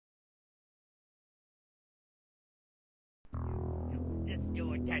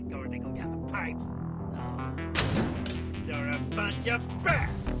doing that door they go down the pipes. Oh, these are a bunch of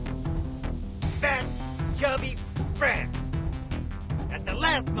brats. Fat, chubby brats. At the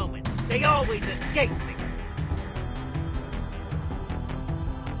last moment, they always escape me.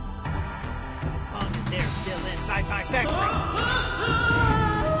 As long as they're still inside my factory.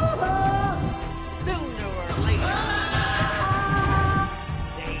 Sooner or later,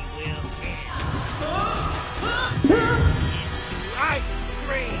 they will end into ice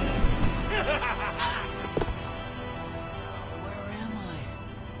cream. Where am I?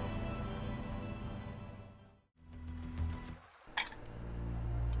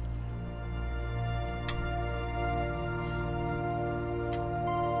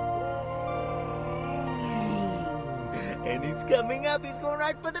 And he's coming up. He's going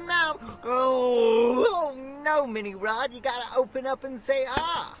right for the mouth. Oh no, Mini Rod. You gotta open up and say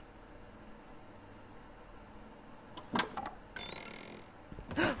ah.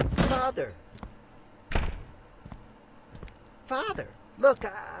 Father. Father, look,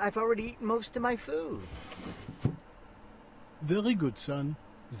 I've already eaten most of my food. Very good, son.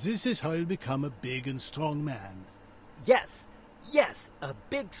 This is how you'll become a big and strong man. Yes, a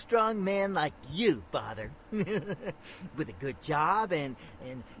big, strong man like you, Father. With a good job and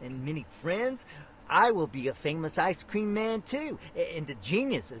many friends, I will be a famous ice cream man too, and a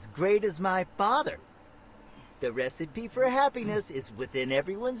genius as great as my father. The recipe for happiness is within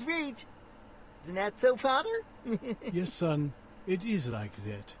everyone's reach. Isn't that so, Father? Yes, son, it is like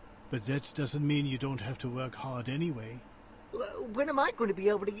that. But that doesn't mean you don't have to work hard anyway. When am I going to be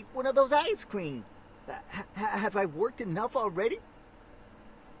able to eat one of those ice creams? Have I worked enough already?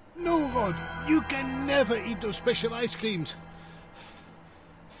 No, Rod, you can never eat those special ice creams.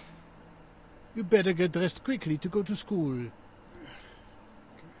 You better get dressed quickly to go to school.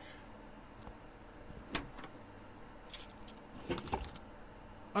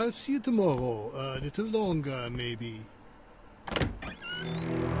 I'll see you tomorrow, a little longer, maybe.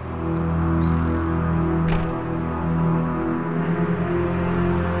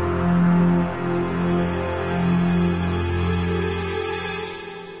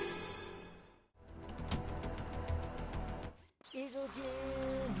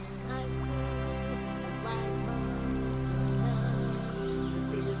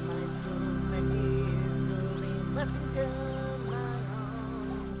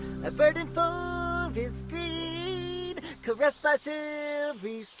 A burden for his green, caressed by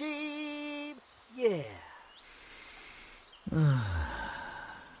silvery stream. Yeah.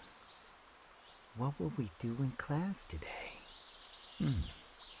 What will we do in class today?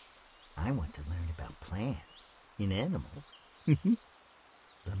 I want to learn about plants and animals.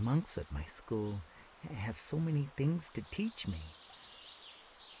 The monks at my school have so many things to teach me.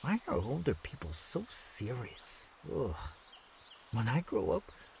 Why are older people so serious? Ugh. When I grow up,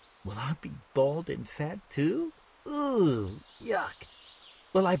 will I be bald and fat too? Ooh, yuck.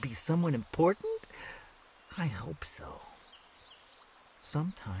 Will I be someone important? I hope so.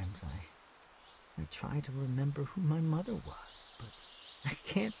 Sometimes I try to remember who my mother was, but I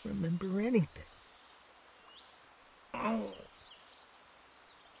can't remember anything. Oh.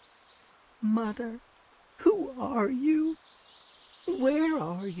 Mother, who are you? Where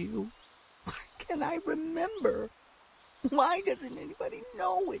are you? Why can't I remember? Why doesn't anybody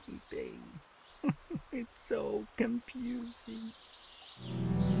know anything? It's so confusing.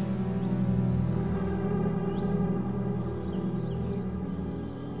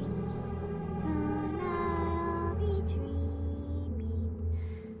 Soon I'll be dreaming.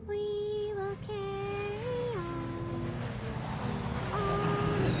 We will carry on.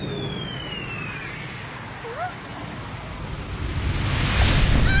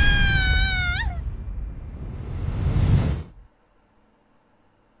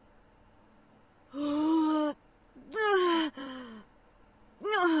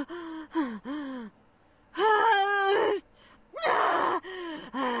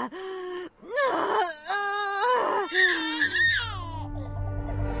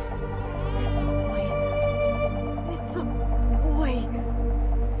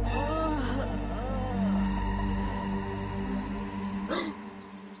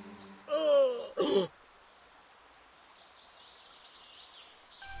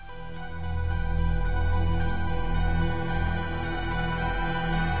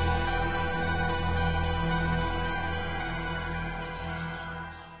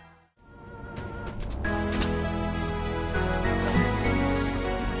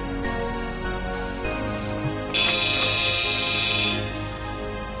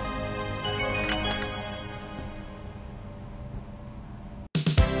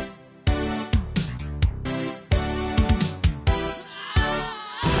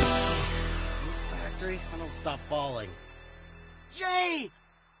 won't stop falling. Jay!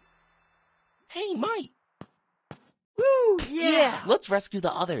 Hey, Mike! Woo! Yeah! Let's rescue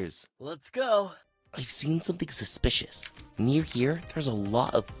the others. Let's go. I've seen something suspicious. Near here, there's a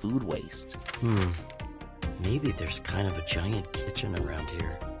lot of food waste. Maybe there's kind of a giant kitchen around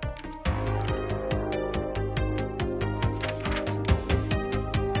here.